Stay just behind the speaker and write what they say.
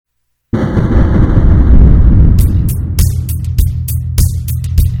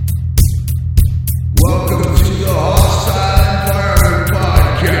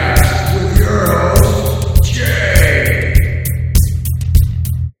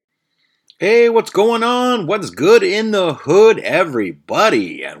Hey, what's going on? What's good in the hood,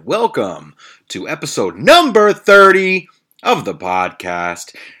 everybody? And welcome to episode number 30 of the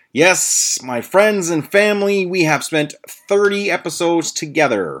podcast. Yes, my friends and family, we have spent 30 episodes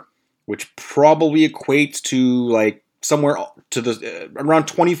together, which probably equates to like somewhere to the around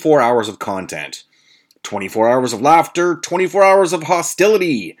 24 hours of content. 24 hours of laughter, 24 hours of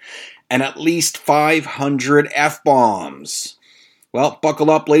hostility, and at least 500 F-bombs. Well, buckle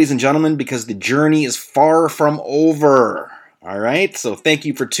up, ladies and gentlemen, because the journey is far from over. All right, so thank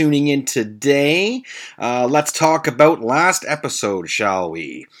you for tuning in today. Let's talk about last episode, shall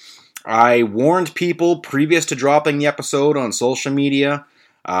we? I warned people previous to dropping the episode on social media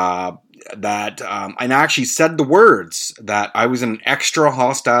that I actually said the words that I was in an extra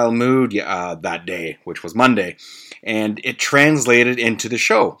hostile mood that day, which was Monday, and it translated into the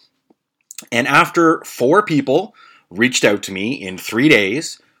show. And after 4 people reached out to me in 3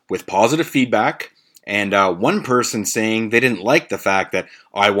 days with positive feedback, and one person saying they didn't like the fact that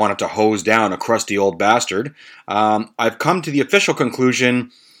I wanted to hose down a crusty old bastard, I've come to the official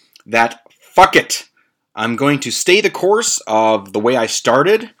conclusion that fuck it. I'm going to stay the course of the way I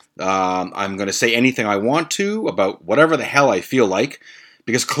started. I'm going to say anything I want to about whatever the hell I feel like,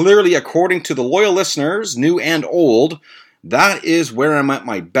 because clearly, according to the loyal listeners, new and old, that is where I'm at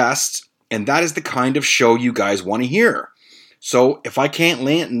my best. And that is the kind of show you guys want to hear. So if I can't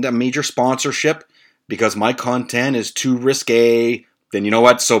land a major sponsorship because my content is too risque, then you know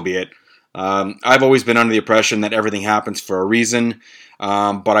what? So be it. I've always been under the impression that everything happens for a reason.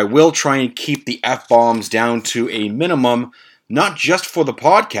 But I will try and keep the F-bombs down to a minimum, not just for the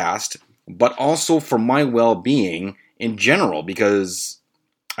podcast, but also for my well-being in general. Because,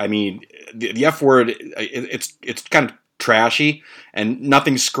 I mean, the F word, it's kind of trashy, and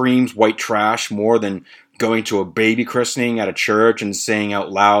nothing screams white trash more than going to a baby christening at a church and saying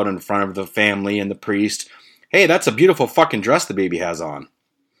out loud in front of the family and the priest, hey, that's a beautiful fucking dress the baby has on.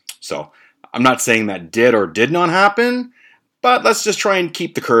 So, I'm not saying that did or did not happen, but let's just try and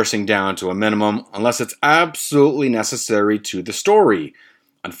keep the cursing down to a minimum unless it's absolutely necessary to the story.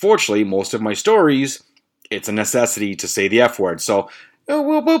 Unfortunately, most of my stories, it's a necessity to say the F word, so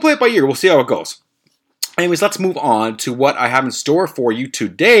we'll play it by ear. We'll see how it goes. Anyways, let's move on to what I have in store for you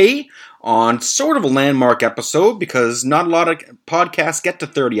today on sort of a landmark episode, because not a lot of podcasts get to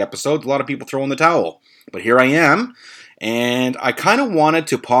 30 episodes. A lot of people throw in the towel. But here I am, and I kind of wanted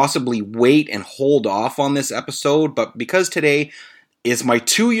to possibly wait and hold off on this episode, but because today is my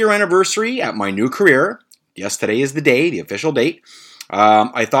 2-year anniversary at my new career, yes, today is the day, the official date,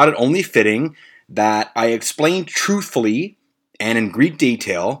 I thought it only fitting that I explained truthfully and in great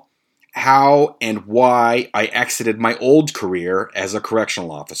detail how and why I exited my old career as a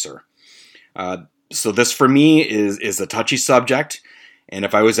correctional officer. So this for me is a touchy subject, and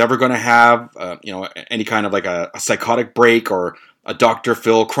if I was ever going to have any kind of like a psychotic break or a Dr.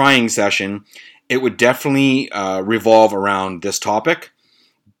 Phil crying session, it would definitely revolve around this topic.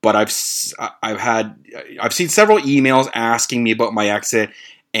 But I've seen several emails asking me about my exit,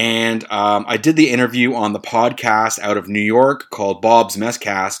 and I did the interview on the podcast out of New York called Bob's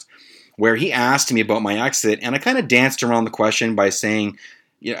Messcast, where he asked me about my exit, and I kind of danced around the question by saying,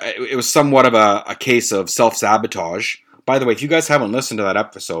 it was somewhat of a case of self-sabotage. By the way, if you guys haven't listened to that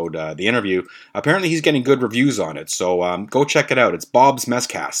episode, the interview, apparently he's getting good reviews on it, so go check it out. It's Bob's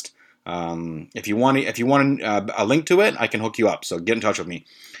Messcast. If you want a link to it, I can hook you up, so get in touch with me.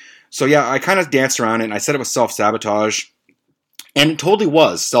 So yeah, I kind of danced around it, and I said it was self-sabotage, and it totally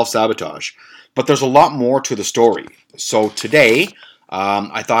was self-sabotage, but there's a lot more to the story. So today,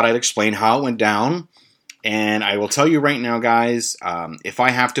 I thought I'd explain how it went down, and I will tell you right now, guys, if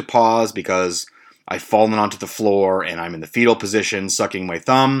I have to pause because I've fallen onto the floor and I'm in the fetal position sucking my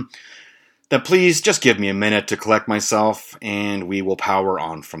thumb, then please just give me a minute to collect myself, and we will power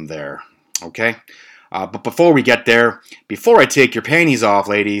on from there, okay? But before we get there, before I take your panties off,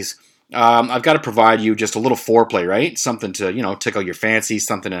 ladies, I've got to provide you just a little foreplay, right? Something to, tickle your fancy,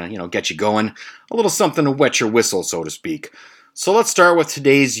 something to, get you going, a little something to wet your whistle, so to speak. So let's start with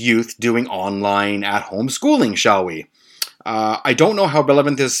today's youth doing online at-home schooling, shall we? I don't know how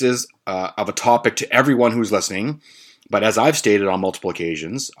relevant this is of a topic to everyone who's listening, but as I've stated on multiple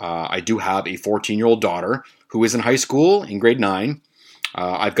occasions, I do have a 14-year-old daughter who is in high school in grade 9.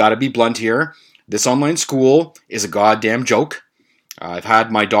 I've got to be blunt here. This online school is a goddamn joke. I've had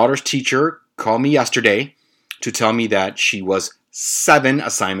my daughter's teacher call me yesterday to tell me that she was 7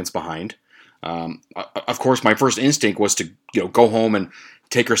 assignments behind. Of course, my first instinct was to go home and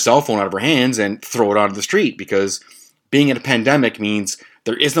take her cell phone out of her hands and throw it onto the street, because being in a pandemic means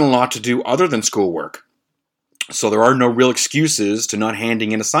there isn't a lot to do other than schoolwork. So there are no real excuses to not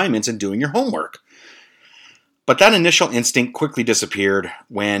handing in assignments and doing your homework. But that initial instinct quickly disappeared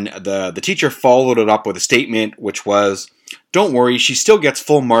when the teacher followed it up with a statement which was, don't worry, she still gets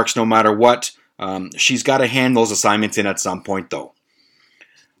full marks no matter what. She's got to hand those assignments in at some point though.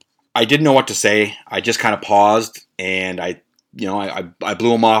 I didn't know what to say. I just kind of paused and I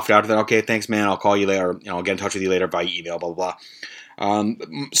blew him off after that. Okay, thanks man, I'll call you later. I'll get in touch with you later by email, blah, blah, blah.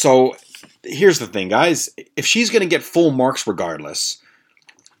 So here's the thing, guys. If she's going to get full marks regardless,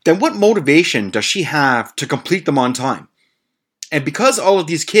 then what motivation does she have to complete them on time? And because all of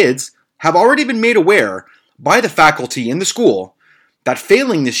these kids have already been made aware by the faculty in the school that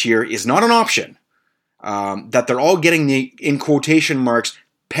failing this year is not an option, that they're all getting the, in quotation marks,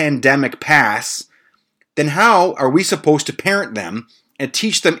 pandemic pass, then how are we supposed to parent them and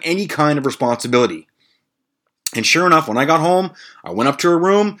teach them any kind of responsibility? And sure enough, when I got home, I went up to her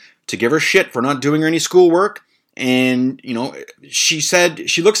room to give her shit for not doing any schoolwork. And, she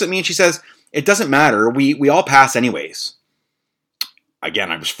looks at me and she says, it doesn't matter. We all pass anyways.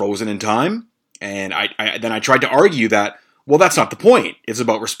 Again, I was frozen in time. And then I tried to argue that, well, that's not the point. It's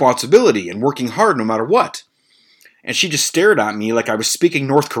about responsibility and working hard no matter what. And she just stared at me like I was speaking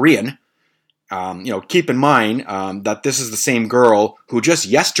North Korean. Keep in mind that this is the same girl who just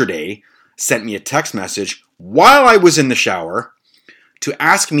yesterday sent me a text message while I was in the shower to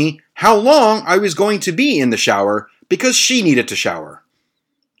ask me how long I was going to be in the shower because she needed to shower.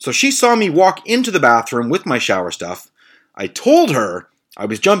 So she saw me walk into the bathroom with my shower stuff. I told her I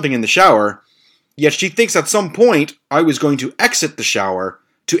was jumping in the shower, yet she thinks at some point I was going to exit the shower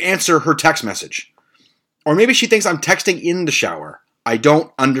to answer her text message. Or maybe she thinks I'm texting in the shower. I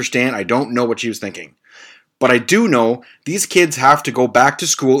don't understand. I don't know what she was thinking. But I do know these kids have to go back to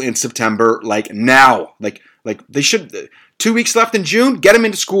school in September, like now. Like they should. 2 weeks left in June, get them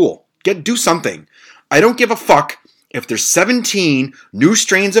into school. Do something. I don't give a fuck if there's 17 new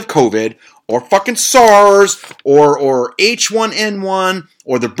strains of COVID or fucking SARS or H1N1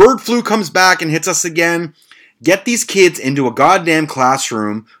 or the bird flu comes back and hits us again. Get these kids into a goddamn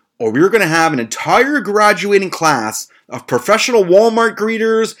classroom or we're going to have an entire graduating class of professional Walmart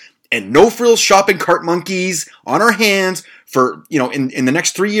greeters and no-frills shopping cart monkeys on our hands for, in the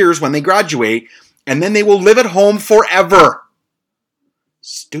next 3 years when they graduate, and then they will live at home forever.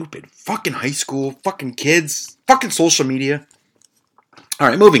 Stupid fucking high school, fucking kids, fucking social media. All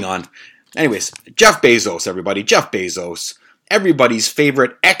right, moving on. Anyways, Jeff Bezos, everybody. Jeff Bezos, everybody's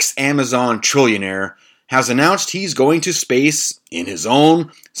favorite ex-Amazon trillionaire, has announced he's going to space in his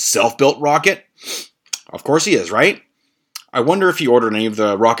own self-built rocket. Of course he is, right? I wonder if he ordered any of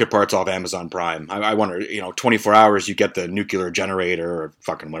the rocket parts off Amazon Prime. I wonder, 24 hours you get the nuclear generator or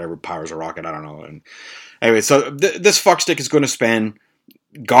fucking whatever powers a rocket, I don't know. And anyway, so this fuckstick is going to spend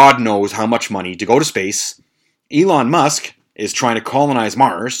God knows how much money to go to space. Elon Musk is trying to colonize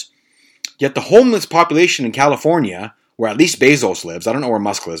Mars. Yet the homeless population in California, where at least Bezos lives, I don't know where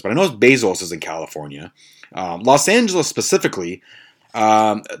Musk lives, but I know Bezos is in California. Los Angeles specifically,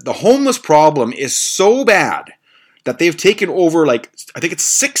 the homeless problem is so bad that they've taken over, I think it's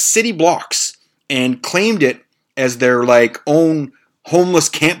 6 city blocks and claimed it as their, own homeless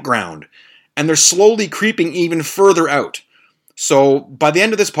campground. And they're slowly creeping even further out. So by the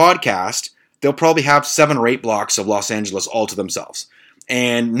end of this podcast, they'll probably have 7 or 8 blocks of Los Angeles all to themselves.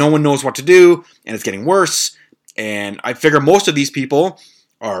 And no one knows what to do, and it's getting worse. And I figure most of these people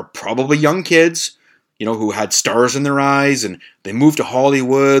are probably young kids, who had stars in their eyes, and they moved to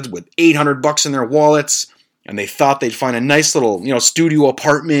Hollywood with $800 in their wallets. And they thought they'd find a nice little, studio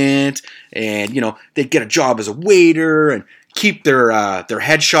apartment, and, they'd get a job as a waiter and keep their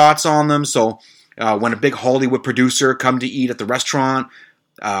headshots on them. So when a big Hollywood producer come to eat at the restaurant,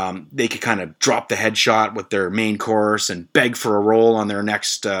 they could kind of drop the headshot with their main course and beg for a role on their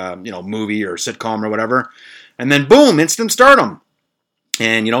next, movie or sitcom or whatever. And then boom, instant stardom.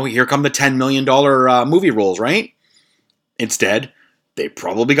 And, here come the $10 million movie roles, right? Instead, they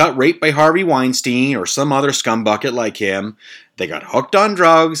probably got raped by Harvey Weinstein or some other scumbucket like him. They got hooked on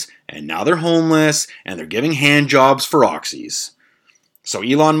drugs, and now they're homeless, and they're giving hand jobs for oxys. So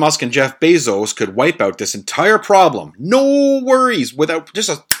Elon Musk and Jeff Bezos could wipe out this entire problem, no worries, without just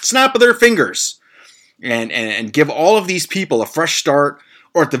a snap of their fingers, and give all of these people a fresh start,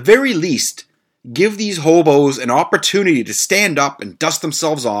 or at the very least, give these hobos an opportunity to stand up and dust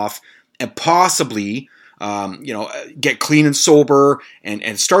themselves off, and possibly get clean and sober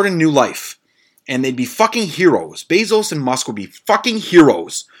and start a new life. And they'd be fucking heroes. Bezos and Musk would be fucking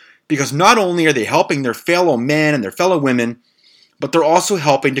heroes because not only are they helping their fellow men and their fellow women, but they're also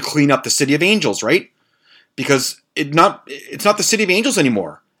helping to clean up the City of Angels, right? Because it's not the City of Angels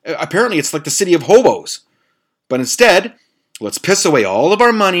anymore. Apparently, it's like the City of Hobos. But instead, let's piss away all of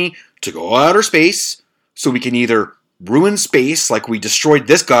our money to go outer space so we can either ruin space like we destroyed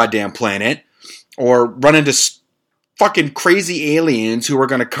this goddamn planet or run into fucking crazy aliens who are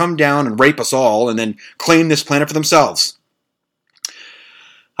going to come down and rape us all and then claim this planet for themselves.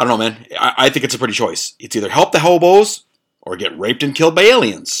 I don't know, man. I think it's a pretty choice. It's either help the hobos or get raped and killed by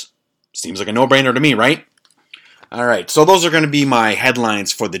aliens. Seems like a no-brainer to me, right? All right, so those are going to be my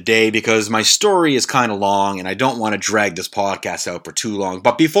headlines for the day because my story is kind of long and I don't want to drag this podcast out for too long.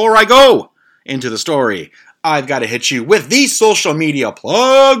 But before I go into the story, I've got to hit you with these social media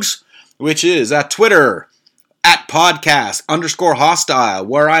plugs, which is at Twitter, at podcast_hostile,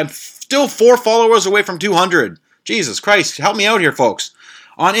 where I'm still 4 followers away from 200. Jesus Christ, help me out here, folks.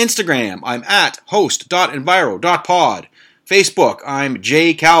 On Instagram, I'm at host.enviro.pod. Facebook, I'm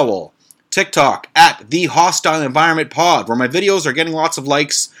Jay Cowell. TikTok, at The Hostile Environment Pod, where my videos are getting lots of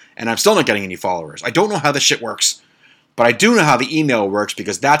likes, and I'm still not getting any followers. I don't know how this shit works, but I do know how the email works,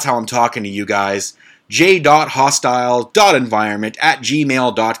 because that's how I'm talking to you guys.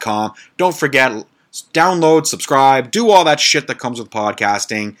 j.hostile.environment@gmail.com. Don't forget, download, subscribe, do all that shit that comes with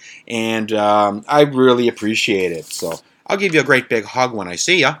podcasting, and I really appreciate it. So I'll give you a great big hug when I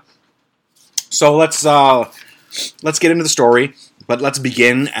see ya. So let's get into the story. But let's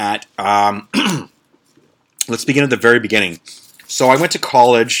begin at the very beginning. So I went to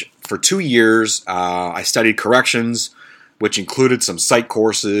college for 2 years. I studied corrections, which included some psych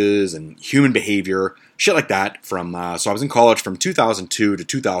courses and human behavior, shit like that. So I was in college from 2002 to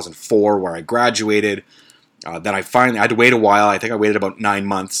 2004, where I graduated. Then I had to wait a while. I think I waited about 9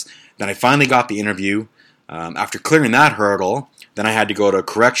 months. Then I finally got the interview. After clearing that hurdle, then I had to go to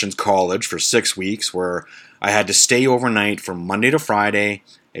corrections college for 6 weeks, where I had to stay overnight from Monday to Friday.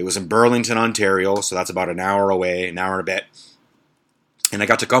 It was in Burlington, Ontario, so that's about an hour away, an hour and a bit. And I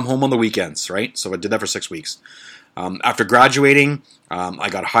got to come home on the weekends, right? So I did that for 6 weeks. After graduating, I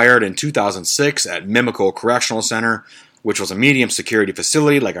got hired in 2006 at Mimico Correctional Center, which was a medium security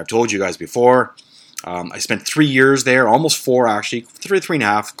facility, like I've told you guys before. I spent 3 years there, almost 4 actually,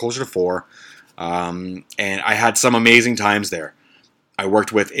 3.5, closer to 4. And I had some amazing times there. I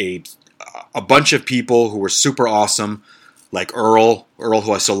worked with a bunch of people who were super awesome, like Earl,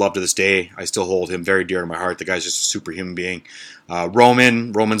 who I still love to this day. I still hold him very dear to my heart. The guy's just a super human being.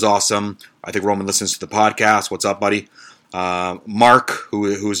 Roman's awesome. I think Roman listens to the podcast. What's up, buddy? Mark,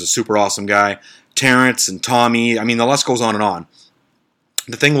 who's a super awesome guy. Terrence and Tommy. I mean, the list goes on and on.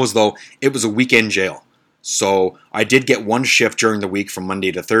 The thing was, though, it was a weekend jail. So I did get one shift during the week from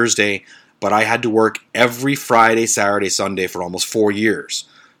Monday to Thursday, but I had to work every Friday, Saturday, Sunday for almost 4 years.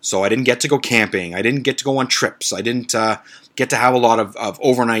 So I didn't get to go camping. I didn't get to go on trips. I didn't get to have a lot of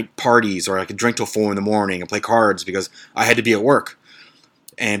overnight parties, or I could drink till 4 in the morning and play cards because I had to be at work.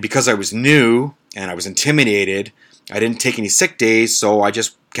 And because I was new and I was intimidated, I didn't take any sick days, so I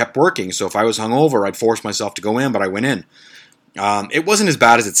just kept working. So if I was hungover, I'd force myself to go in, but I went in. It wasn't as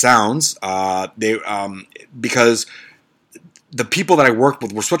bad as it sounds, because the people that I worked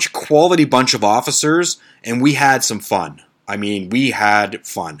with were such a quality bunch of officers, and we had some fun. I mean, we had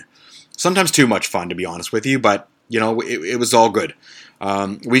fun. Sometimes too much fun, to be honest with you, but, it was all good.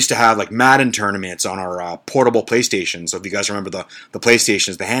 We used to have, like, Madden tournaments on our portable PlayStation. So if you guys remember the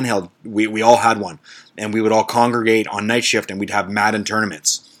PlayStations, the handheld, we all had one. And we would all congregate on night shift, and we'd have Madden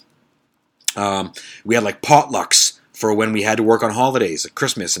tournaments. We had, like, potlucks for when we had to work on holidays, like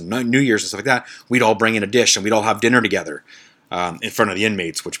Christmas and New Year's and stuff like that. We'd all bring in a dish, and we'd all have dinner together in front of the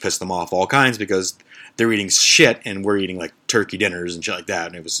inmates, which pissed them off all kinds because they're eating shit and we're eating like turkey dinners and shit like that,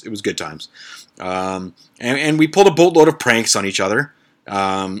 and it was good times. And we pulled a boatload of pranks on each other.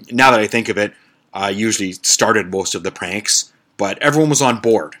 Now that I think of it, I usually started most of the pranks, but everyone was on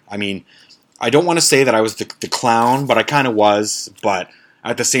board. I mean, I don't want to say that I was the clown, but I kind of was. But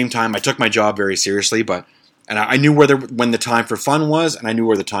at the same time, I took my job very seriously. And I knew when the time for fun was, and I knew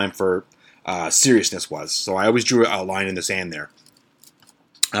where the time for seriousness was. So I always drew a line in the sand there.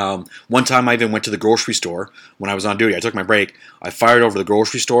 One time I even went to the grocery store when I was on duty. I took my break. I fired over the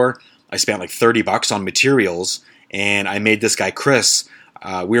grocery store. I spent like $30 on materials, and I made this guy Chris.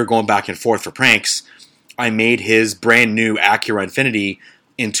 We were going back and forth for pranks. I made his brand new Acura Infinity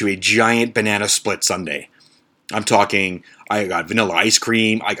into a giant banana split sundae. I'm talking, I got vanilla ice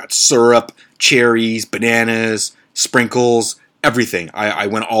cream, I got syrup, cherries, bananas, sprinkles, everything. I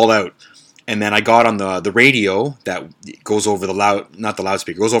went all out. And then I got on the radio that goes over not the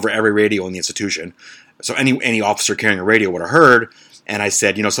loudspeaker, goes over every radio in the institution. So any officer carrying a radio would have heard. And I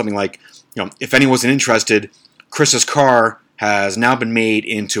said, something like, if anyone's interested, Chris's car has now been made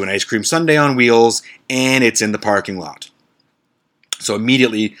into an ice cream sundae on wheels, and it's in the parking lot. So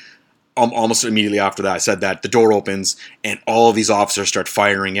immediately, almost immediately after that, I said that, the door opens and all of these officers start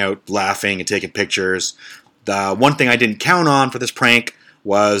firing out, laughing and taking pictures. The one thing I didn't count on for this prank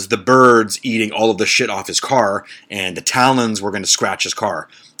was the birds eating all of the shit off his car, and the talons were going to scratch his car.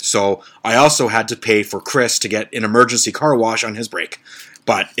 So I also had to pay for Chris to get an emergency car wash on his brake.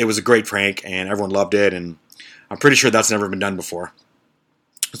 But it was a great prank, and everyone loved it, and I'm pretty sure that's never been done before.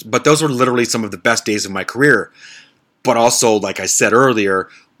 But those were literally some of the best days of my career. But also, like I said earlier,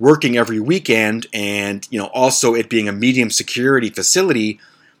 working every weekend and, also it being a medium security facility,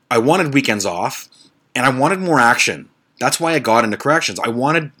 I wanted weekends off, and I wanted more action. That's why I got into corrections. I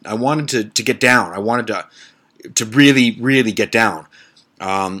wanted to get down. I wanted to really, really get down.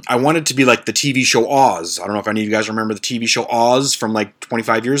 I wanted to be like the TV show Oz. I don't know if any of you guys remember the TV show Oz from like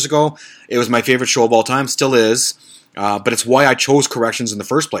 25 years ago. It was my favorite show of all time, still is. But it's why I chose corrections in the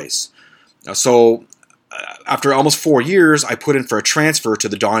first place. So after almost 4 years, I put in for a transfer to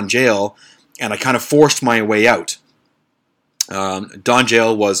the Don Jail, and I kind of forced my way out. Don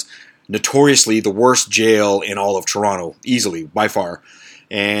Jail was notoriously the worst jail in all of Toronto, easily, by far.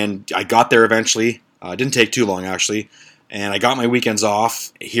 And I got there eventually. It didn't take too long, actually. And I got my weekends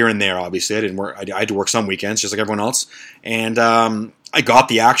off here and there, obviously. I didn't work. I had to work some weekends, just like everyone else. And I got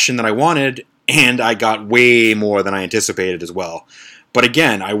the action that I wanted, and I got way more than I anticipated as well. But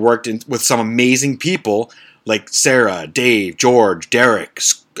again, I worked with some amazing people like Sarah, Dave, George, Derek,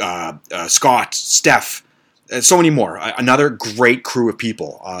 Scott, Steph, and so many more. Another great crew of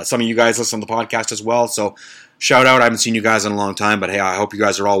people. Some of you guys listen to the podcast as well, so shout out. I haven't seen you guys in a long time, but hey, I hope you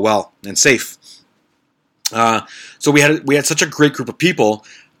guys are all well and safe. So we had such a great group of people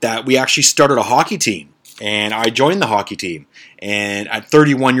that we actually started a hockey team, and I joined the hockey team. And at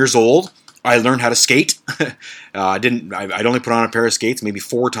 31 years old, I learned how to skate. I'd only put on a pair of skates maybe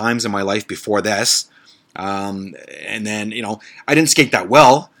 4 times in my life before this. And then, I didn't skate that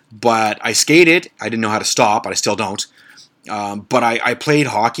well, but I skated. I didn't know how to stop, but I still don't. But I played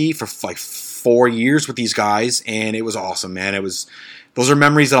hockey for like 4 years with these guys, and it was awesome, man. Those are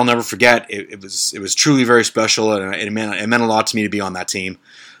memories that I'll never forget. It was truly very special, and it meant a lot to me to be on that team.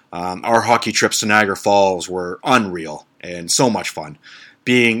 Our hockey trips to Niagara Falls were unreal and so much fun.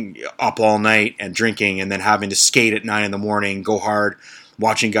 Being up all night and drinking, and then having to skate at 9 a.m, go hard,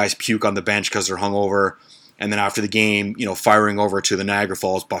 watching guys puke on the bench because they're hungover, and then after the game, firing over to the Niagara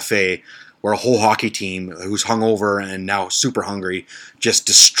Falls buffet, where a whole hockey team who's hungover and now super hungry just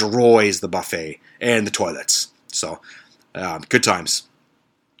destroys the buffet and the toilets. So, good times.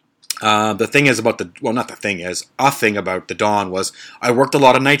 A thing about the Don was I worked a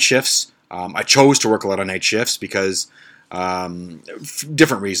lot of night shifts. I chose to work a lot of night shifts because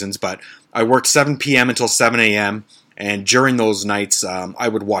different reasons, but I worked 7 p.m. until 7 a.m. And during those nights, I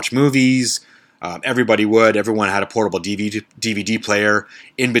would watch movies. Everyone had a portable DVD player.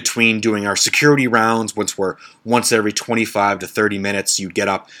 In between doing our security rounds, once every 25 to 30 minutes, you'd get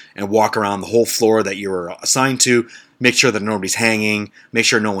up and walk around the whole floor that you were assigned to, make sure that nobody's hanging, make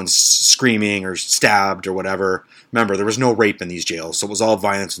sure no one's screaming or stabbed or whatever. Remember, there was no rape in these jails, so it was all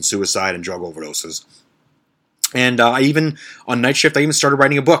violence and suicide and drug overdoses. And on night shift, I even started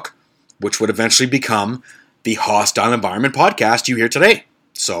writing a book, which would eventually become the Hostile Environment podcast you hear today.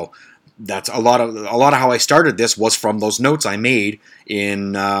 So that's a lot of how I started this was from those notes I made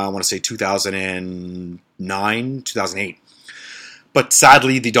in, I want to say 2009, 2008. But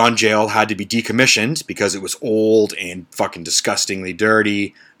sadly, the Don Jail had to be decommissioned because it was old and fucking disgustingly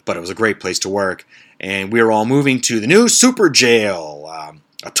dirty, but it was a great place to work. And we were all moving to the new Super Jail,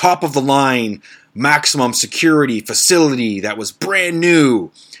 a top-of-the-line, maximum security facility that was brand new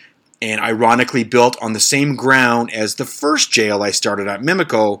and ironically built on the same ground as the first jail I started at,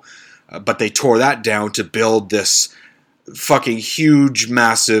 Mimico, but they tore that down to build this fucking huge,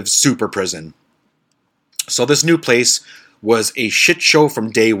 massive super prison. So this new place was a shit show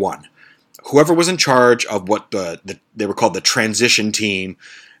from day one. Whoever was in charge of what they were called the transition team,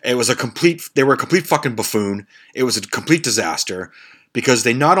 they were a complete fucking buffoon. It was a complete disaster because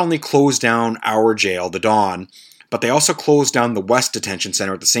they not only closed down our jail, the Don, but they also closed down the West Detention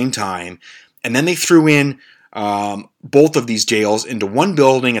Center at the same time, and then they threw in both of these jails into one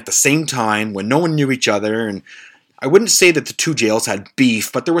building at the same time when no one knew each other. And I wouldn't say that the two jails had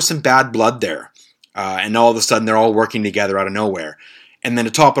beef, but there was some bad blood there. And all of a sudden, they're all working together out of nowhere. And then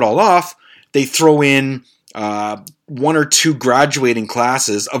to top it all off, they throw in 1 or 2 graduating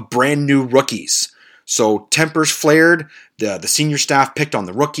classes of brand new rookies. So tempers flared. The senior staff picked on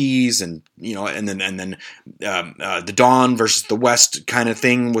the rookies, and then the Don versus the West kind of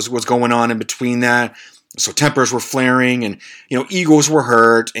thing was going on in between that. So tempers were flaring, and egos were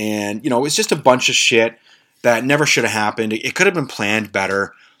hurt, and it's just a bunch of shit that never should have happened. It could have been planned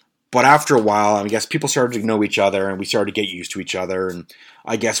better. But after a while, I guess people started to know each other and we started to get used to each other, and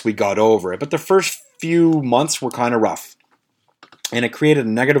I guess we got over it. But the first few months were kind of rough. And it created a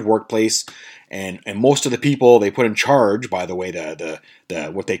negative workplace, and most of the people they put in charge, by the way, the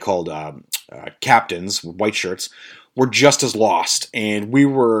what they called captains, white shirts, were just as lost. And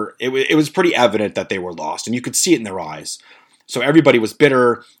it was pretty evident that they were lost, and you could see it in their eyes. So everybody was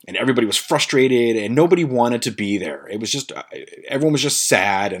bitter, and everybody was frustrated, and nobody wanted to be there. It was just, everyone was just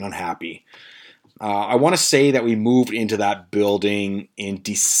sad and unhappy. I want to say that we moved into that building in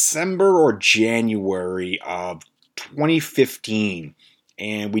December or January of 2015,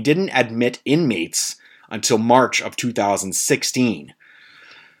 and we didn't admit inmates until March of 2016.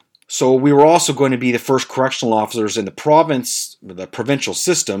 So we were also going to be the first correctional officers in the provincial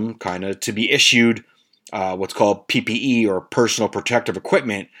system, kind of, to be issued what's called PPE, or personal protective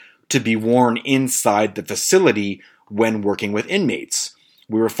equipment, to be worn inside the facility when working with inmates.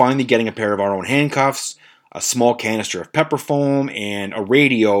 We were finally getting a pair of our own handcuffs, a small canister of pepper foam, and a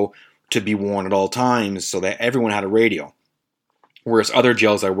radio to be worn at all times so that everyone had a radio. Whereas other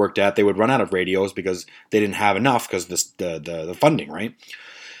jails I worked at, they would run out of radios because they didn't have enough because the funding, right?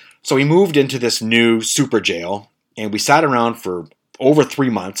 So we moved into this new super jail, and we sat around for over 3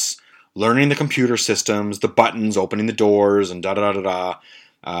 months learning the computer systems, the buttons, opening the doors, and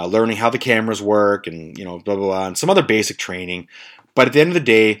learning how the cameras work, and blah blah blah, and some other basic training. But at the end of the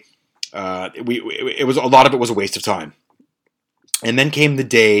day, it was a lot of it was a waste of time. And then came the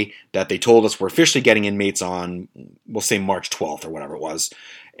day that they told us we're officially getting inmates on, we'll say March 12th or whatever it was.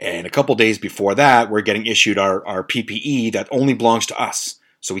 And a couple days before that, we're getting issued our PPE that only belongs to us.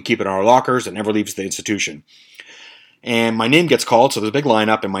 So we keep it in our lockers and never leaves the institution. And my name gets called, so there's a big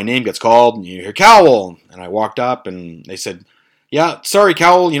lineup, and my name gets called, and you hear Cowell. And I walked up, and they said, yeah, sorry,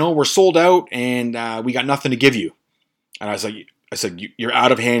 Cowell, we're sold out, and we got nothing to give you. And I said, you're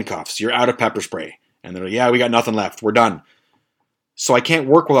out of handcuffs, you're out of pepper spray. And they're like, yeah, we got nothing left, we're done. So I can't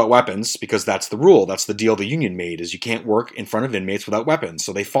work without weapons because that's the rule. That's the deal the union made, is you can't work in front of inmates without weapons.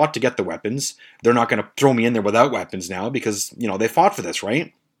 So they fought to get the weapons. They're not going to throw me in there without weapons now because, they fought for this,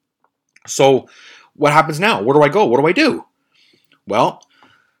 right? So what happens now? Where do I go? What do I do? Well,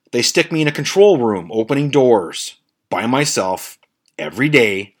 they stick me in a control room, opening doors by myself every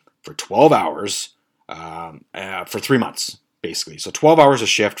day for 12 hours for 3 months, basically. So 12 hours a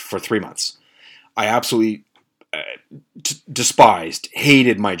shift for 3 months. I absolutely despised,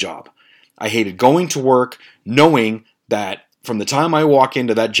 hated my job. I hated going to work knowing that from the time I walk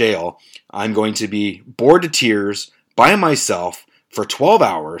into that jail, I'm going to be bored to tears by myself for 12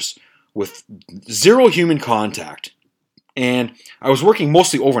 hours with zero human contact. And I was working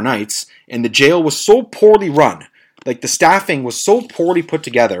mostly overnights, and the jail was so poorly run, like the staffing was so poorly put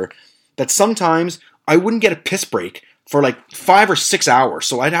together, that sometimes I wouldn't get a piss break for like 5 or 6 hours.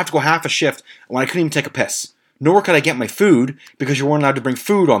 So I'd have to go half a shift when I couldn't even take a piss. Nor could I get my food because you weren't allowed to bring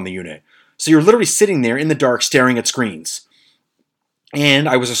food on the unit. So you're literally sitting there in the dark staring at screens. And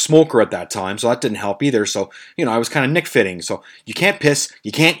I was a smoker at that time, so that didn't help either. So, I was kind of nick-fitting. So you can't piss,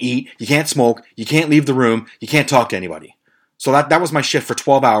 you can't eat, you can't smoke, you can't leave the room, you can't talk to anybody. So that was my shift for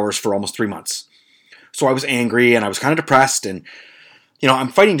 12 hours for almost 3 months. So I was angry and I was kind of depressed, and I'm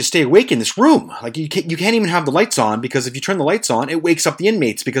fighting to stay awake in this room. Like you can't even have the lights on, because if you turn the lights on, it wakes up the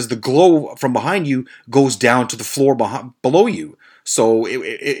inmates because the glow from behind you goes down to the floor below you. So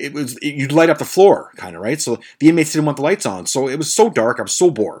you'd light up the floor, kind of, right? So the inmates didn't want the lights on. So it was so dark, I was so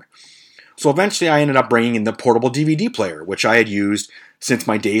bored. So eventually I ended up bringing in the portable DVD player, which I had used since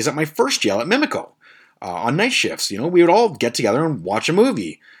my days at my first jail at Mimico. On night shifts, we would all get together and watch a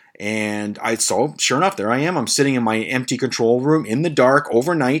movie. And so sure enough, there I am. I'm sitting in my empty control room in the dark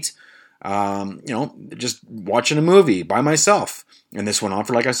overnight, just watching a movie by myself. And this went on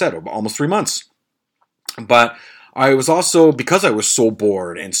for, like I said, almost 3 months. But I was also, because I was so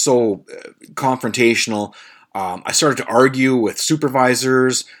bored and so confrontational, I started to argue with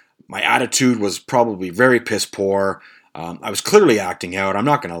supervisors. My attitude was probably very piss poor. I was clearly acting out. I'm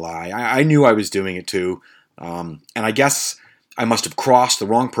not going to lie. I knew I was doing it too. And I guess I must have crossed the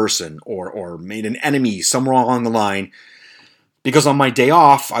wrong person or made an enemy somewhere along the line, because on my day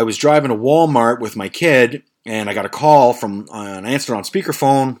off, I was driving to Walmart with my kid, and I got a call from an answer on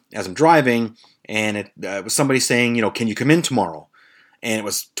speakerphone as I'm driving, and it was somebody saying, can you come in tomorrow? And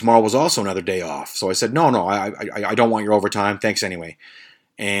tomorrow was also another day off. So I said, no, I don't want your overtime. Thanks anyway.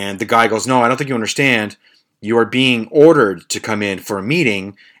 And the guy goes, no, I don't think you understand. You are being ordered to come in for a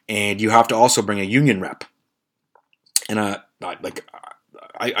meeting, and you have to also bring a union rep. And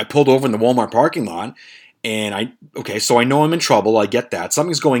I pulled over in the Walmart parking lot, and so I know I'm in trouble. I get that.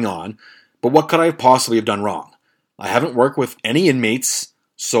 Something's going on. But what could I possibly have done wrong? I haven't worked with any inmates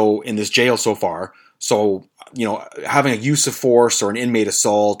So in this jail so far, so having a use of force or an inmate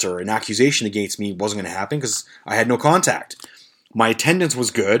assault or an accusation against me wasn't going to happen because I had no contact. My attendance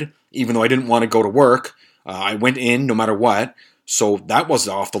was good, even though I didn't want to go to work. I went in no matter what, so that was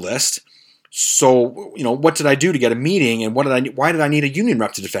off the list. So, what did I do to get a meeting, and why did I need a union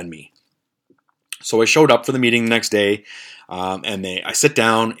rep to defend me? So I showed up for the meeting the next day, and I sit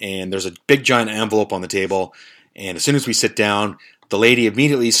down, and there's a big giant envelope on the table, and as soon as we sit down, the lady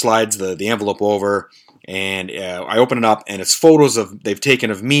immediately slides the envelope over, and I open it up, and it's photos they've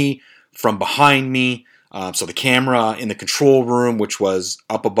taken of me from behind me. So the camera in the control room, which was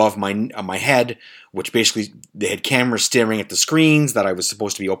up above my head, which basically they had cameras staring at the screens that I was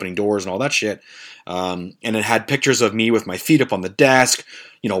supposed to be opening doors and all that shit. And it had pictures of me with my feet up on the desk,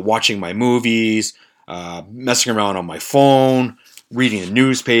 watching my movies, messing around on my phone, reading the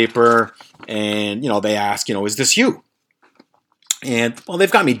newspaper. And, they ask, is this you? And, well,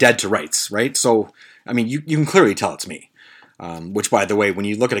 they've got me dead to rights, right? So, I mean, you can clearly tell it's me. Which, by the way, when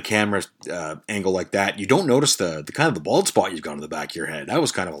you look at a camera angle like that, you don't notice the kind of the bald spot you've got on the back of your head. That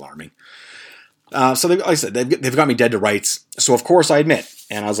was kind of alarming. So, like I said, they've got me dead to rights. So, of course, I admit.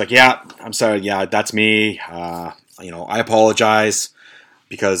 And I was like, yeah, I'm sorry. Yeah, that's me. I apologize.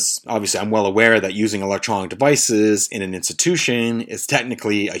 Because, obviously, I'm well aware that using electronic devices in an institution is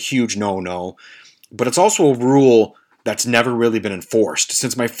technically a huge no-no. But it's also a rule that's never really been enforced.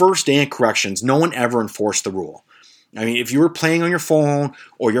 Since my first day in corrections, no one ever enforced the rule. I mean, if you were playing on your phone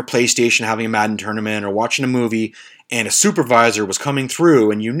or your PlayStation having a Madden tournament or watching a movie and a supervisor was coming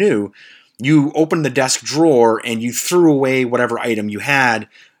through and you knew, you opened the desk drawer and you threw away whatever item you had,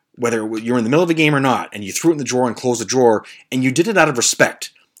 whether you were in the middle of a game or not, and you threw it in the drawer and closed the drawer, and you did it out of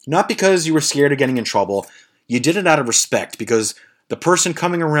respect. Not because you were scared of getting in trouble. You did it out of respect because the person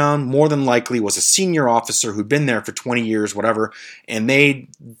coming around more than likely was a senior officer who'd been there for 20 years, whatever, and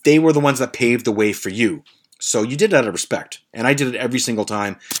they were the ones that paved the way for you. So you did it out of respect. And I did it every single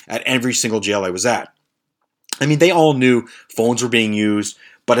time at every single jail I was at. I mean, they all knew phones were being used,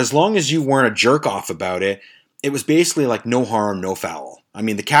 but as long as you weren't a jerk off about it, it was basically like no harm, no foul. I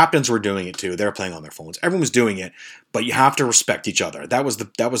mean, the captains were doing it too. They were playing on their phones. Everyone was doing it, but you have to respect each other. That was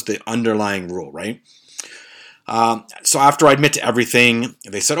the underlying rule, right? So after I admit to everything,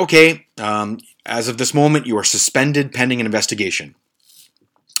 they said, okay, as of this moment, you are suspended pending an investigation.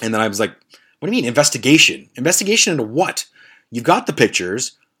 And then I was like, what do you mean, investigation? Investigation into what? You've got the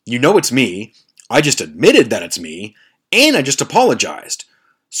pictures. You know it's me. I just admitted that it's me. And I just apologized.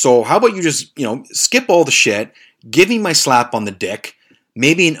 So how about you just, skip all the shit, give me my slap on the dick,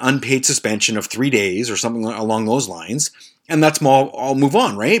 maybe an unpaid suspension of 3 days or something along those lines, and that's all, I'll move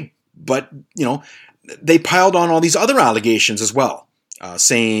on, right? But, they piled on all these other allegations as well.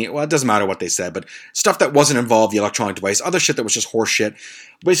 Saying, well, it doesn't matter what they said, but stuff that wasn't involved the electronic device, other shit that was just horse shit.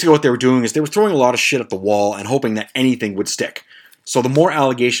 Basically what they were doing is they were throwing a lot of shit at the wall and hoping that anything would stick. So the more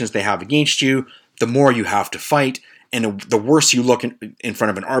allegations they have against you, the more you have to fight, and the worse you look in front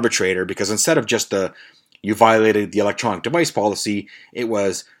of an arbitrator, because instead of just you violated the electronic device policy, it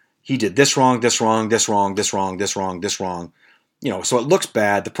was, he did this wrong, this wrong, this wrong, this wrong, this wrong, this wrong. So it looks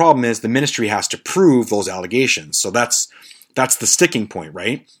bad. The problem is the ministry has to prove those allegations. So that's the sticking point,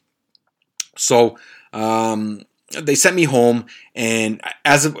 right? So they sent me home, and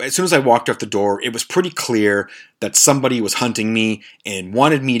as soon as I walked out the door, it was pretty clear that somebody was hunting me and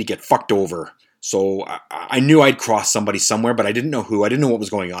wanted me to get fucked over. So I knew I'd crossed somebody somewhere, but I didn't know who. I didn't know what was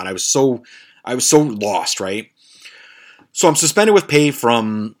going on. I was so lost, right? So I'm suspended with pay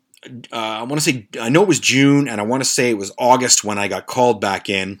from, I know it was June, and I want to say it was August when I got called back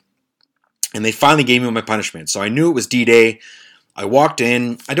in. And they finally gave me my punishment. So I knew it was D-Day. I walked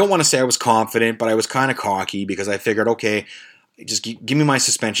in. I don't want to say I was confident, but I was kind of cocky because I figured, okay, just give me my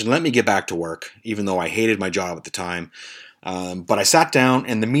suspension. Let me get back to work, even though I hated my job at the time. But I sat down,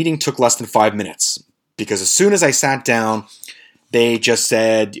 and the meeting took less than 5 minutes. Because as soon as I sat down, they just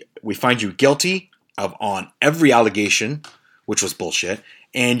said, we find you guilty on every allegation, which was bullshit,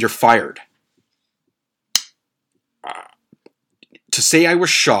 and you're fired. To say I was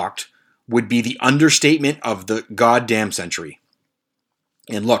shocked would be the understatement of the goddamn century.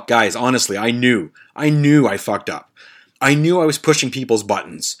 And look, guys, honestly, I knew I fucked up. I knew I was pushing people's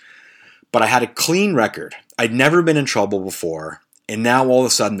buttons. But I had a clean record. I'd never been in trouble before. And now all of a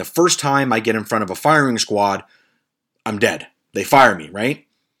sudden, the first time I get in front of a firing squad, I'm dead. They fire me, right?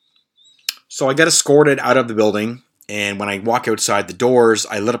 So I get escorted out of the building. And when I walk outside the doors,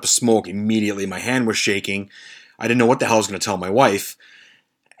 I lit up a smoke immediately. My hand was shaking. I didn't know what the hell I was going to tell my wife.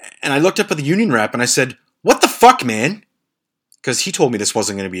 And I looked up at the union rep and I said, what the fuck, man? Because he told me this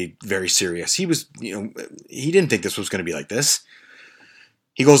wasn't going to be very serious. He was, he didn't think this was going to be like this.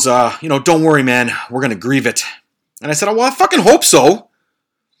 He goes, don't worry, man. We're going to grieve it. And I said, well, I fucking hope so.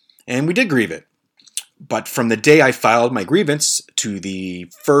 And we did grieve it. But from the day I filed my grievance to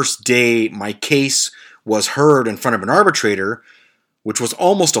the first day my case was heard in front of an arbitrator, which was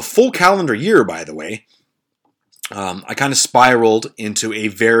almost a full calendar year, by the way, I kind of spiraled into a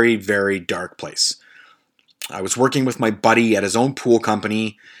very, very dark place. I was working with my buddy at his own pool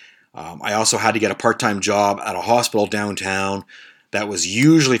company. I also had to get a part-time job at a hospital downtown. That was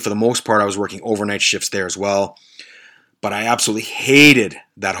usually, for the most part, I was working overnight shifts there as well. But I absolutely hated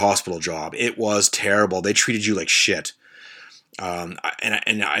that hospital job. It was terrible. They treated you like shit. I'm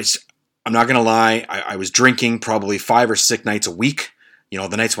not going to lie, I was drinking probably 5 or 6 nights a week.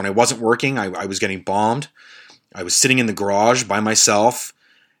 The nights when I wasn't working, I was getting bombed. I was sitting in the garage by myself.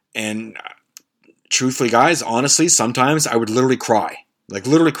 And truthfully, guys, honestly, sometimes I would literally cry. Like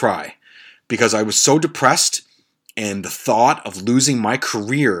literally cry. Because I was so depressed. And the thought of losing my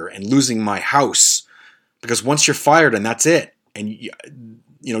career and losing my house, because once you're fired and that's it, and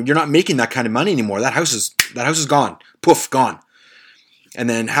you're not making that kind of money anymore. That house is gone, poof, gone. And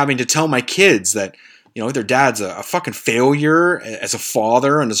then having to tell my kids that their dad's a fucking failure as a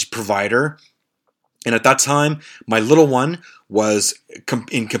father and as a provider. And at that time, my little one was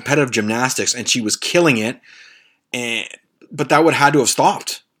in competitive gymnastics and she was killing it, but that would have had to have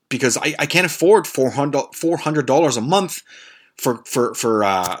stopped. Because I can't afford $400 a month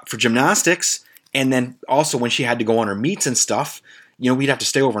for gymnastics, and then also when she had to go on her meets and stuff, we'd have to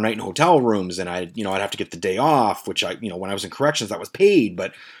stay overnight in hotel rooms, and I'd have to get the day off, which when I was in corrections that was paid,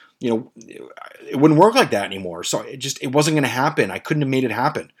 but it wouldn't work like that anymore. So it wasn't going to happen. I couldn't have made it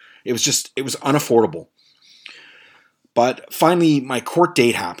happen. It was unaffordable. But finally, my court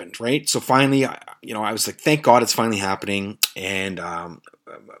date happened, right? So finally, I was like, thank God it's finally happening, and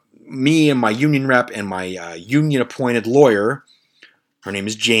me and my union rep and my union-appointed lawyer, her name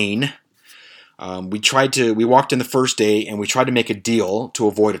is Jane, we walked in the first day and we tried to make a deal to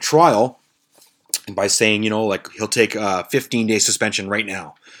avoid a trial by saying, he'll take a 15-day suspension right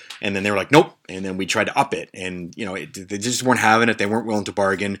now. And then they were like, nope. And then we tried to up it. And, they just weren't having it. They weren't willing to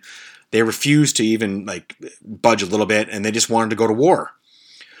bargain. They refused to even, budge a little bit, and they just wanted to go to war.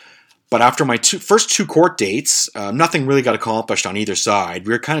 But after my first two court dates, nothing really got accomplished on either side.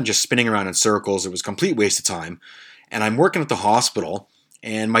 We were kind of just spinning around in circles. It was a complete waste of time. And I'm working at the hospital,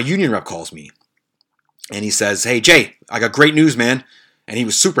 and my union rep calls me. And he says, hey, Jay, I got great news, man. And he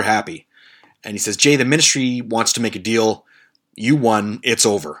was super happy. And he says, Jay, the ministry wants to make a deal. You won. It's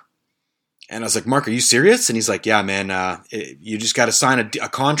over. And I was like, Mark, are you serious? And he's like, yeah, man, you just got to sign a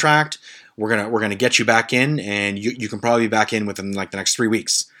contract. We're gonna get you back in, and you can probably be back in within the next 3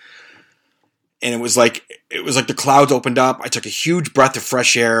 weeks. And it was like the clouds opened up. I took a huge breath of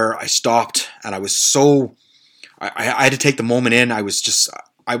fresh air. I stopped, and I was I had to take the moment in.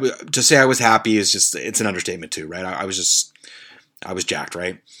 To say I was happy is it's an understatement too, right? I was jacked,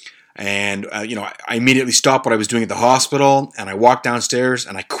 right? And, I immediately stopped what I was doing at the hospital, and I walked downstairs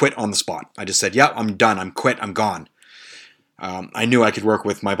and I quit on the spot. I just said, yep, I'm done. I'm quit. I'm gone. I knew I could work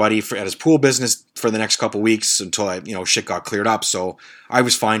with my buddy at his pool business for the next couple weeks until shit got cleared up. So I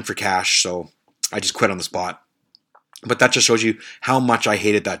was fine for cash. So I just quit on the spot. But that just shows you how much I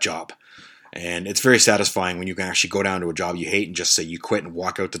hated that job. And it's very satisfying when you can actually go down to a job you hate and just say you quit and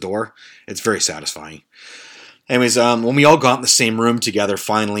walk out the door. It's very satisfying. Anyways, when we all got in the same room together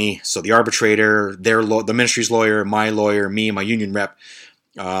finally, so the arbitrator, the ministry's lawyer, my lawyer, me, and my union rep,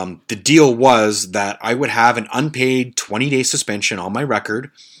 the deal was that I would have an unpaid 20-day suspension on my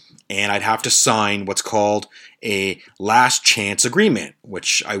record, and I'd have to sign what's called a last chance agreement,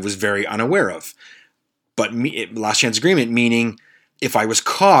 which I was very unaware of. But last chance agreement meaning if I was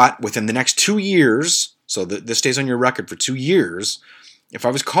caught within the next 2 years, so this stays on your record for 2 years, if I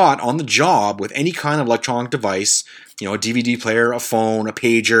was caught on the job with any kind of electronic device, a DVD player, a phone, a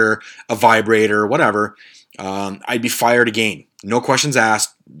pager, a vibrator, whatever, I'd be fired again. No questions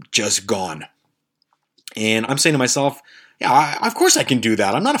asked, just gone. And I'm saying to myself, yeah, of course I can do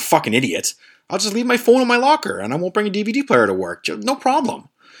that. I'm not a fucking idiot. I'll just leave my phone in my locker and I won't bring a DVD player to work. No problem.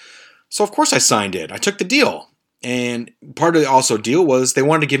 So of course I signed it. I took the deal. And part of the also deal was they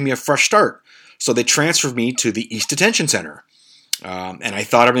wanted to give me a fresh start. So they transferred me to the East Detention Center. And I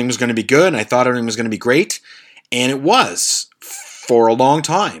thought everything was going to be good, and I thought everything was going to be great, and it was for a long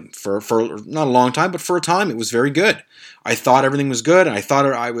time. For not a long time, but for a time, it was very good. I thought everything was good, and I thought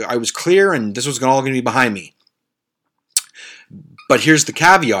I was clear, and this was all going to be behind me. But here's the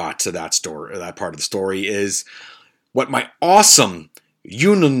caveat to that story, that part of the story is what my awesome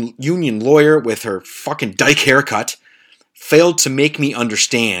union lawyer with her fucking dyke haircut failed to make me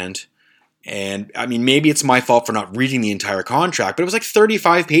understand And I mean, maybe it's my fault for not reading the entire contract, but it was like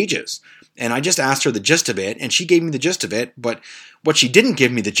 35 pages. And I just asked her the gist of it, and she gave me the gist of it. But what she didn't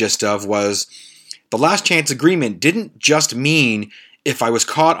give me the gist of was the last chance agreement didn't just mean if I was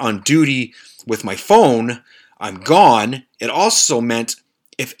caught on duty with my phone, I'm gone. It also meant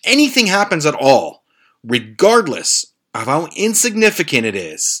if anything happens at all, regardless of how insignificant it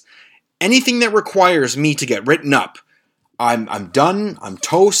is, anything that requires me to get written up, I'm done, I'm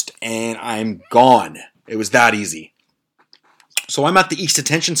toast, and I'm gone. It was that easy. So I'm at the East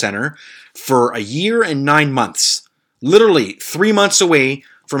Detention Center for a year and 9 months. Literally 3 months away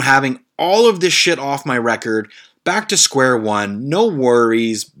from having all of this shit off my record, back to square one, no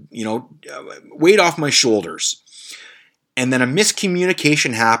worries, weight off my shoulders. And then a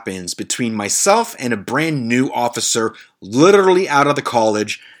miscommunication happens between myself and a brand new officer, literally out of the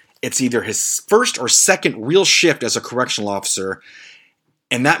college. It's either his first or second real shift as a correctional officer,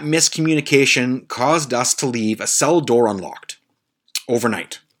 and that miscommunication caused us to leave a cell door unlocked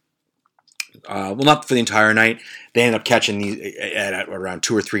overnight. Well, not for the entire night. They ended up catching these at around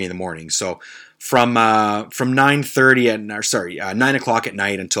 2 or 3 in the morning. So from 9 o'clock at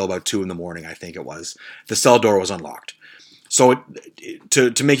night until about 2 in the morning, I think it was, the cell door was unlocked. So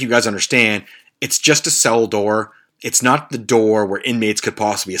to make you guys understand, it's just a cell door. It's not the door where inmates could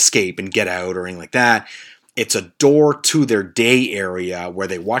possibly escape and get out or anything like that. It's a door to their day area where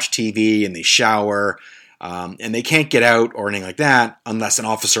they watch TV and they shower, and they can't get out or anything like that unless an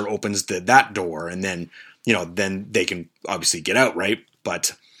officer opens that door, and then they can obviously get out, right?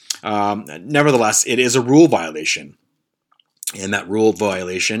 But nevertheless, it is a rule violation, and that rule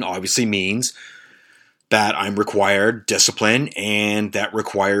violation obviously means that I'm required discipline, and that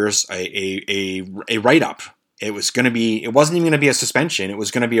requires a write-up. It wasn't even going to be a suspension. It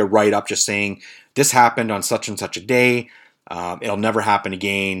was going to be a write-up just saying, this happened on such and such a day. It'll never happen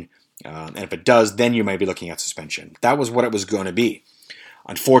again. And if it does, then you might be looking at suspension. That was what it was going to be.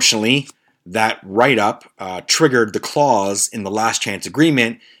 Unfortunately, that write-up triggered the clause in the last chance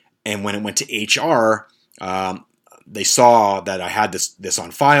agreement, and when it went to HR, they saw that I had this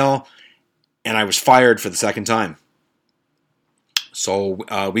on file, and I was fired for the second time.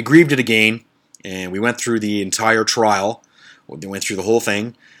 So we grieved it again, and we went through the entire trial. We went through the whole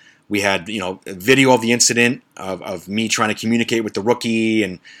thing. We had, a video of the incident of me trying to communicate with the rookie,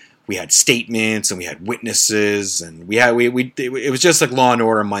 and we had statements, and we had witnesses, and it was just like Law and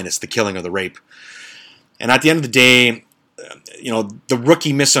Order minus the killing or the rape. And at the end of the day, the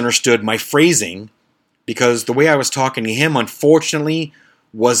rookie misunderstood my phrasing, because the way I was talking to him, unfortunately,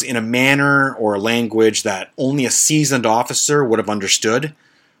 was in a manner or a language that only a seasoned officer would have understood.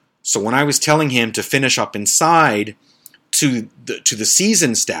 So when I was telling him to finish up inside to the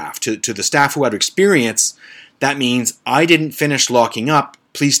seasoned staff, to the staff who had experience, that means I didn't finish locking up.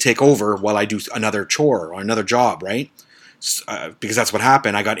 Please take over while I do another chore or another job, right? Because that's what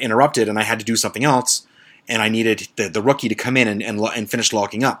happened. I got interrupted and I had to do something else, and I needed the rookie to come in and finish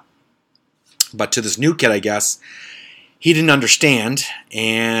locking up. But to this new kid, I guess, he didn't understand,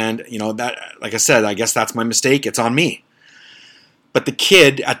 and that, like I said, I guess that's my mistake. It's on me. But the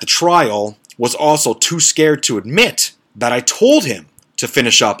kid at the trial was also too scared to admit that I told him to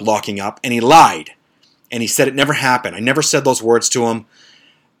finish up locking up, and he lied. And he said it never happened. I never said those words to him,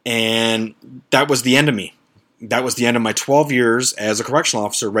 and that was the end of me. That was the end of my 12 years as a correctional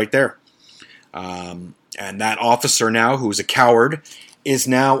officer right there. And that officer now, who's a coward, is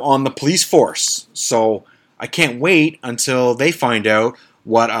now on the police force. So I can't wait until they find out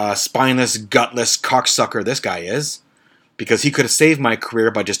what a spineless, gutless cocksucker this guy is, because he could have saved my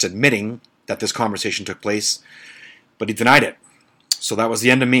career by just admitting that this conversation took place, but he denied it. So that was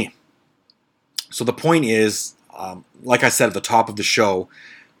the end of me. So the point is, like I said at the top of the show,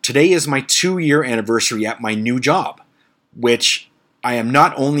 today is my 2-year anniversary at my new job, which I am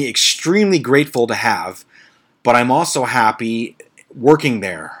not only extremely grateful to have, but I'm also happy working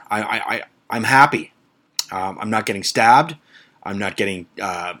there. I'm happy. I'm not getting stabbed. I'm not getting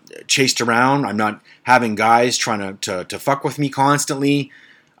chased around. I'm not having guys trying to fuck with me constantly.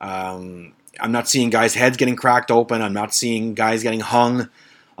 I'm not seeing guys' heads getting cracked open. I'm not seeing guys getting hung.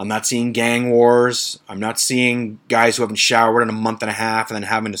 I'm not seeing gang wars. I'm not seeing guys who haven't showered in a month and a half and then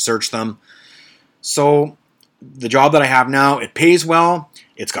having to search them. So the job that I have now, it pays well.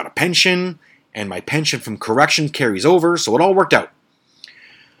 It's got a pension, and my pension from corrections carries over, so it all worked out.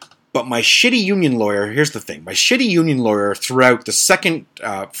 But my shitty union lawyer, here's the thing. My shitty union lawyer throughout the second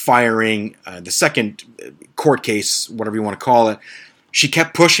firing, the second court case, whatever you want to call it, she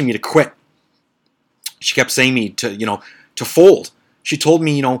kept pushing me to quit. She kept saying me to fold. She told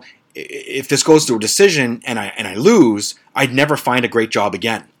me, if this goes to a decision and I lose, I'd never find a great job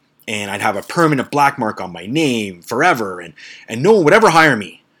again. and I'd have a permanent black mark on my name forever, and no one would ever hire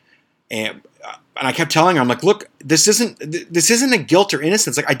me. And I kept telling her, I'm like, look, this isn't a guilt or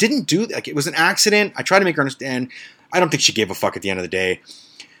innocence. Like, I didn't do that. Like, it was an accident. I tried to make her understand. I don't think she gave a fuck at the end of the day.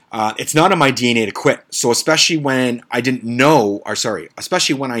 It's not in my DNA to quit. So especially when I knew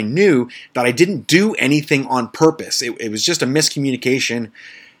that I didn't do anything on purpose. It was just a miscommunication,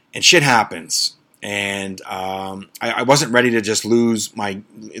 and shit happens. And I wasn't ready to just throw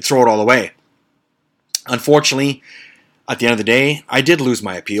it all away. Unfortunately, at the end of the day, I did lose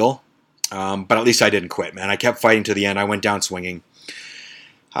my appeal. But at least I didn't quit, man. I kept fighting to the end. I went down swinging.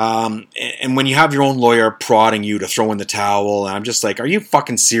 And when you have your own lawyer prodding you to throw in the towel, and I'm just like, are you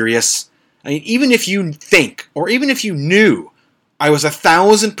fucking serious? I mean, even if you think, or even if you knew I was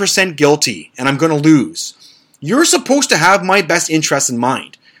 1,000% guilty and I'm going to lose, you're supposed to have my best interests in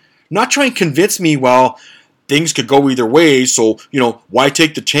mind. Not try and convince me, well, things could go either way, so, why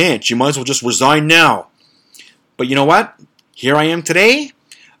take the chance? You might as well just resign now. But you know what? Here I am today.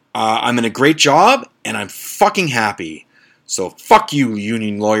 I'm in a great job, and I'm fucking happy. So fuck you,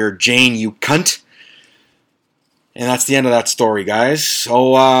 union lawyer Jane, you cunt. And that's the end of that story, guys.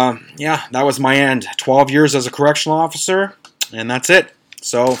 So, that was my end. 12 years as a correctional officer, and that's it.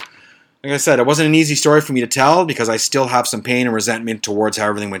 So, like I said, it wasn't an easy story for me to tell because I still have some pain and resentment towards how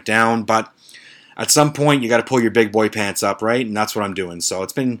everything went down, but at some point, you got to pull your big boy pants up, right? And that's what I'm doing. So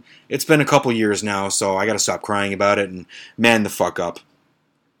it's been a couple years now, so I got to stop crying about it and man the fuck up.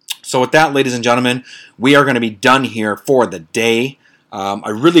 So with that, ladies and gentlemen, we are going to be done here for the day. I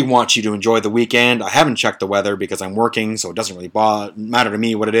really want you to enjoy the weekend. I haven't checked the weather because I'm working, so it doesn't really matter to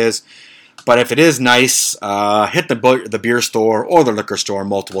me what it is. But if it is nice, hit the beer store or the liquor store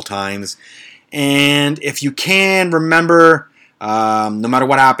multiple times. And if you can, remember, no matter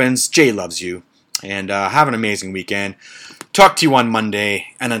what happens, Jay loves you. And have an amazing weekend. Talk to you on Monday.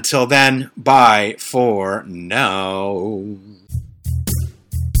 And until then, bye for now.